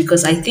parents,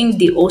 because I think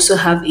they also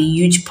have a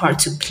huge part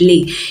to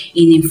play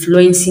in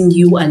influencing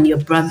you and your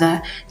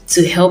brother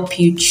to help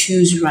you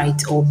choose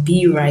right or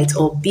be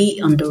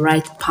on the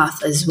right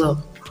path as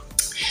well.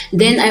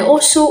 Then I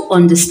also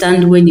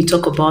understand when you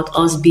talk about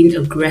us being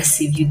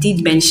aggressive. You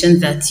did mention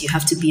that you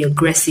have to be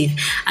aggressive,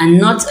 and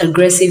not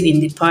aggressive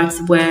in the part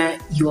where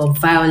you are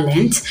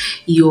violent.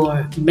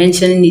 You're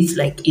mentioning it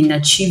like in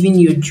achieving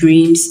your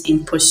dreams,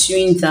 in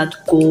pursuing that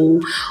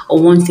goal or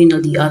one thing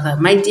or the other.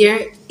 My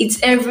dear, it's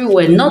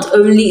everywhere, not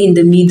only in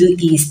the Middle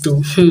East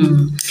though.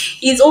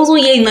 It's also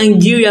here in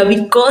Nigeria,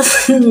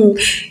 because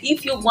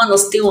if you want to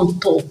stay on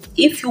top,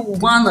 if you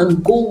want to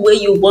go where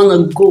you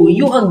want to go,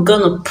 you are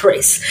going to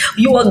press,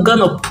 you are going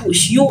to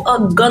push, you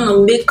are going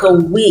to make a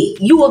way,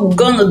 you are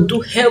going to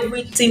do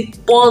everything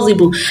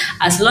possible,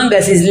 as long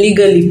as it's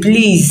legally,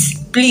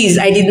 please,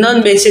 I did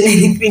not mention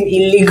anything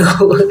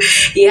illegal.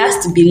 It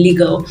has to be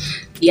legal.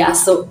 Yeah,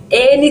 so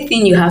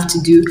anything you have to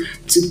do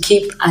to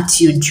keep at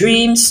your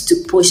dreams, to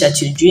push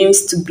at your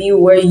dreams, to be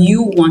where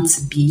you want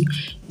to be,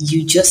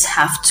 you just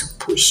have to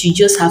push. You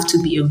just have to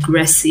be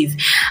aggressive.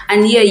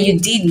 And yeah, you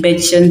did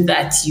mention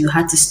that you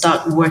had to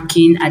start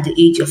working at the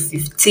age of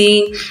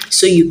 15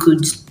 so you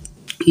could,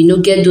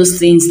 get those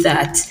things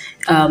that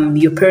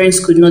your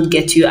parents could not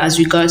get you as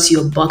regards to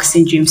your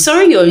boxing dream.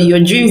 Sorry, your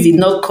dreams did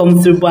not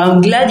come through, but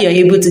I'm glad you're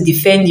able to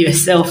defend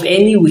yourself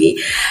anyway.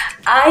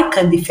 I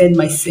can defend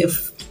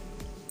myself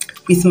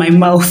with my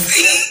mouth.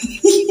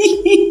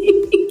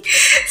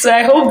 So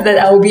I hope that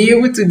I'll be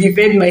able to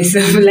defend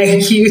myself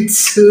like you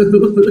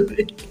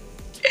too.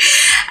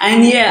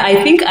 And yeah,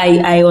 I think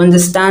I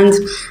understand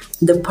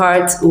the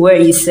part where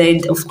you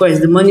said, of course,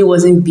 the money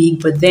wasn't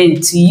big, but then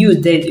to you,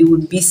 then it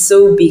would be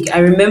so big. I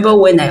remember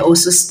when I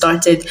also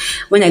started,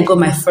 when I got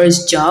my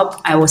first job,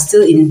 I was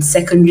still in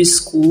secondary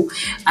school,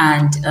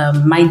 and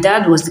my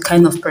dad was the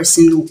kind of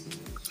person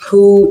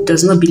who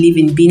does not believe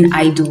in being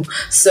idle.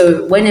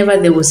 So whenever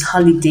there was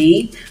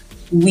holiday,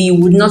 we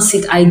would not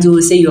sit idle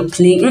and say you're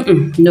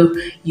playing. No,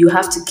 you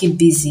have to keep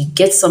busy,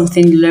 get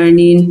something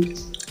learning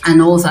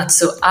and all that.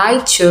 So I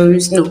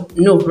chose,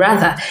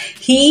 rather,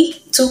 he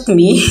took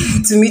me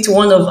to meet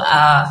one of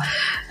our,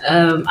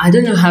 I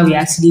don't know how we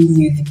actually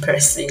knew the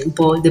person,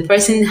 but the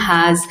person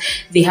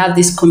they have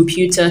this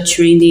computer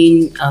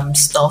training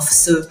stuff.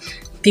 So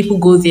people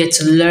go there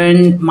to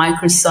learn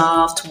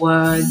Microsoft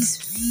Word,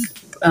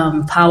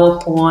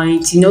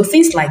 PowerPoint,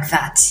 things like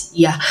that.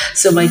 Yeah.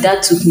 So my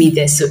dad took me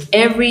there. So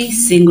every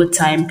single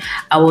time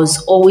I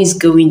was always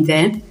going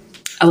there.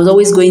 I was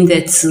always going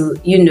there to,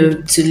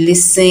 to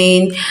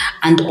listen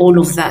and all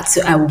of that.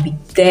 So I would be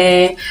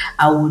there.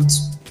 I would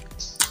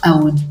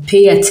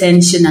pay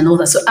attention and all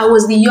that. So I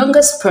was the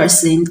youngest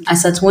person,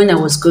 as at when I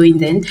was going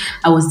then,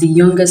 I was the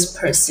youngest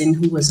person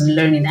who was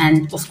learning.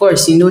 And of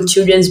course,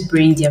 children's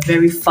brain, they're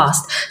very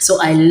fast.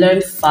 So I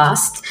learned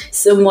fast,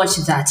 so much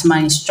that my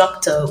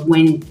instructor,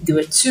 when there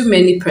were too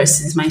many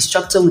persons, my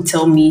instructor would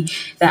tell me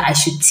that I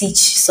should teach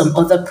some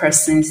other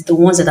persons, the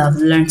ones that I've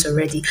learned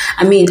already.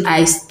 I mean,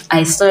 I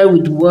started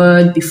with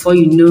Word. Before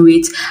you know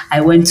it,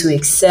 I went to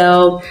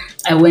Excel.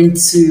 I went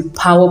to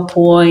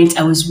PowerPoint.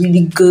 I was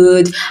really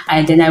good.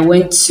 And then I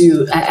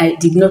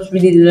did not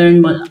really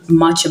learn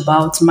much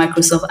about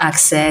Microsoft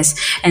Access.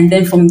 And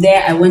then from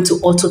there, I went to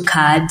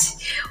AutoCAD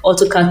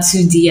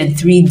 2D and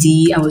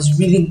 3D. I was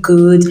really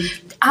good.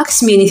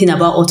 Ask me anything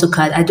about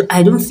AutoCAD.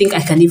 I don't think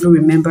I can even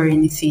remember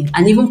anything.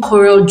 And even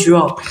Corel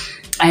Draw.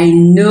 I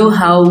know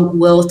how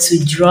well to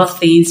draw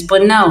things.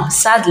 But now,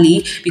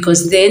 sadly,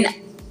 because then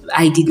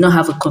I did not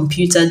have a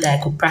computer that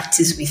I could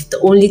practice with. The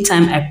only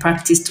time I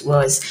practiced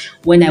was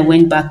when I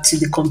went back to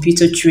the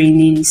computer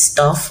training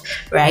stuff,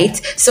 right?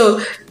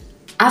 So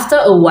after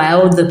a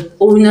while, the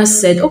owner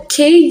said,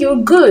 okay,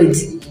 you're good.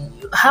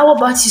 How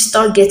about you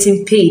start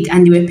getting paid?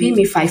 And they were paying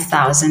me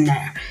 5,000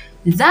 naira.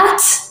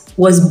 That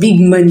was big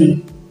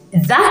money.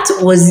 That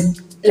was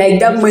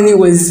like, that money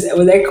was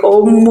like,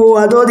 oh, mo,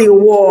 I don't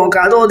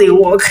they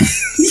work.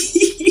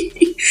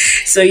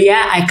 So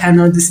yeah, I can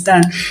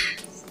understand.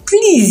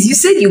 Please, you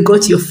said you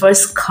got your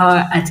first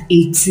car at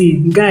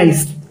 18.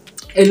 Guys,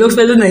 hello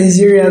fellow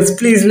Nigerians,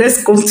 please,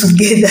 let's come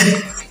together.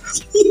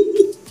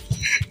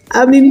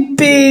 I'm in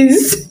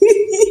pains.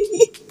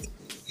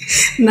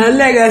 Now,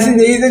 like I said,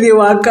 they usually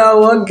walk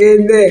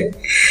in there.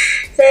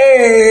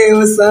 Hey,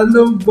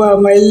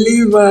 Osanova, my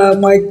liver,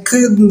 my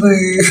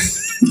kidney.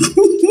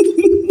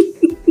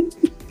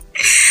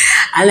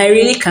 And I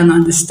really can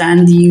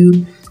understand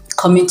you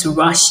coming to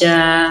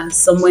Russia,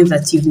 somewhere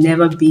that you've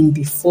never been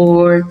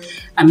before.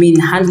 I mean,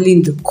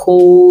 handling the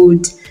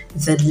code,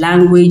 the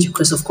language,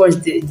 because of course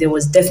there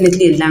was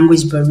definitely a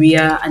language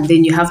barrier, and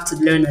then you have to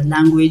learn a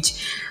language,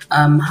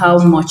 how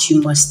much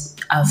you must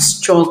have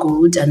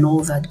struggled and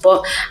all that.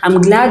 But I'm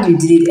glad you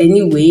did it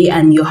anyway,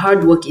 and your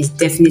hard work is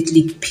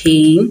definitely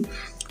paying.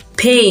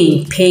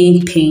 Thank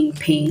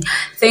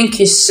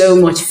you so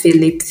much,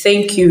 Philip.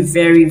 Thank you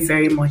very,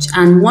 very much.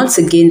 And once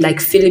again, like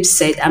Philip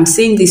said, I'm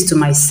saying this to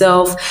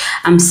myself.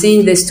 I'm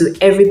saying this to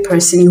every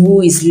person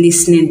who is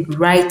listening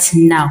right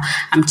now.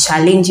 I'm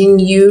challenging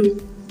you.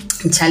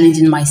 I'm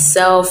challenging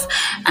myself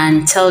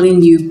and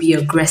telling you be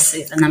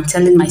aggressive. And I'm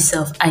telling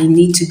myself I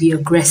need to be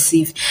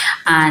aggressive.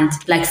 And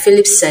like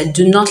Philip said,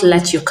 do not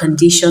let your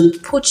condition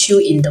put you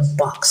in the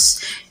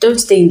box. Don't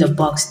stay in the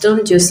box.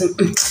 Don't just...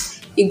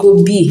 it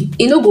go be,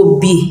 it no go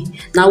be.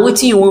 Now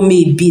wetin you want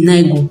me be, now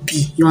it go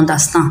be. You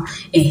understand?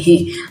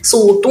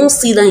 So don't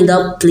sit down in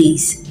that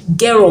place.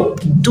 Get up,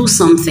 do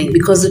something.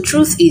 Because the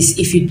truth is,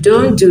 if you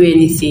don't do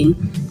anything,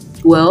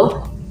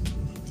 well,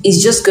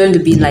 it's just going to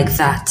be like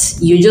that.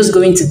 You're just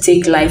going to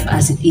take life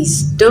as it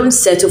is. Don't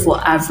settle for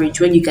average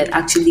when you can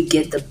actually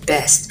get the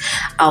best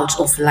out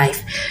of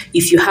life.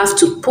 If you have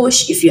to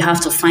push, if you have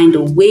to find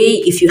a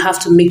way, if you have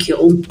to make your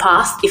own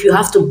path, if you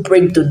have to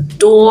break the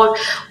door,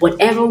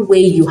 whatever way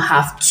you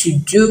have to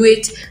do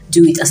it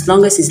as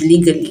long as it's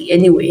legally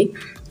anyway.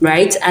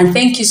 Right? And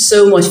thank you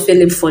so much,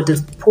 Philip, for the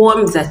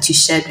poem that you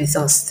shared with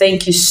us.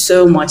 Thank you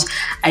so much.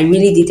 I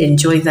really did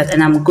enjoy that,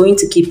 and I'm going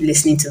to keep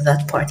listening to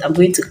that part. I'm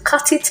going to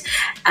cut it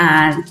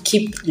and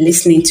keep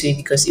listening to it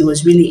because it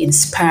was really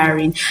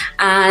inspiring.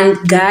 And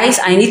guys,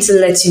 I need to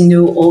let you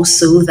know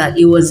also that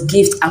it was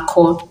Gift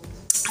Accor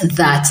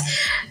that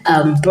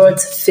brought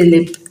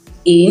Philip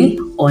in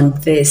on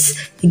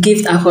this.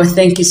 Gift Accor,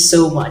 thank you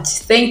so much.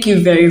 Thank you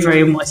very,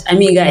 very much. I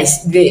mean,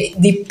 guys,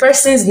 the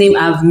person's name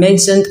I've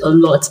mentioned a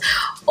lot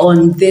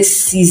on this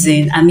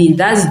season. I mean,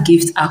 that's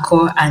Gift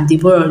Accor and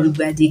Deborah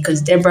Olugbade,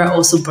 because Deborah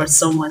also brought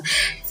someone.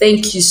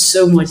 Thank you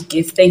so much,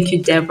 Gift. Thank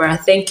you, Deborah.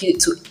 Thank you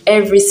to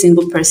every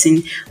single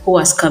person who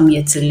has come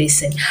here to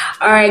listen.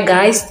 All right,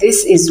 guys,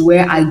 this is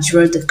where I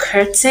draw the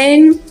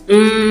curtain.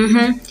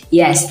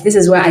 Yes, this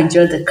is where I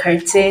draw the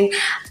curtain,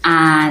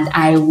 and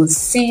I will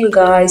see you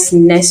guys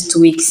next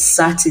week,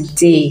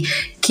 Saturday.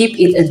 Keep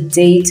it a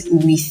date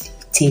with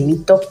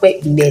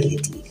Temitope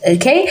Melody.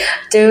 Okay,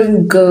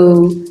 don't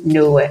go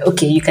nowhere.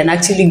 Okay, you can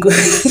actually go.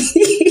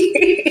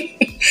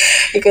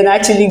 You can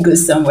actually go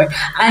somewhere.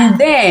 And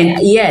then,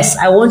 yes,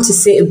 I want to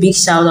say a big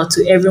shout out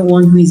to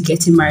everyone who is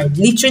getting married.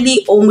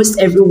 Literally, almost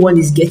everyone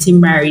is getting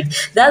married.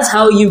 That's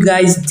how you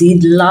guys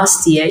did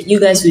last year. You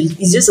guys,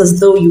 it's just as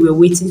though you were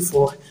waiting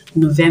for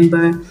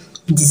November,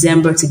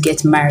 December to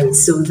get married.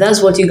 So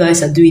that's what you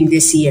guys are doing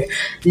this year.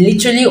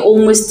 Literally,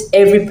 almost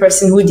every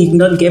person who did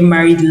not get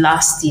married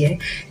last year,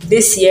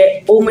 this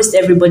year, almost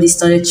everybody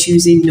started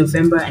choosing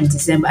November and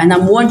December. And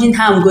I'm wondering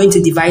how I'm going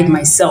to divide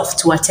myself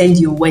to attend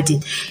your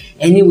wedding.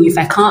 Anyway, if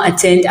I can't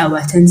attend, I will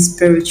attend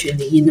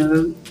spiritually,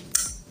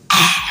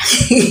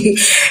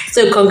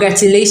 So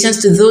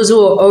congratulations to those who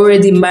are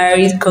already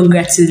married.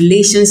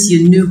 Congratulations,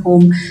 your new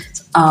home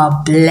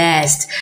are blessed.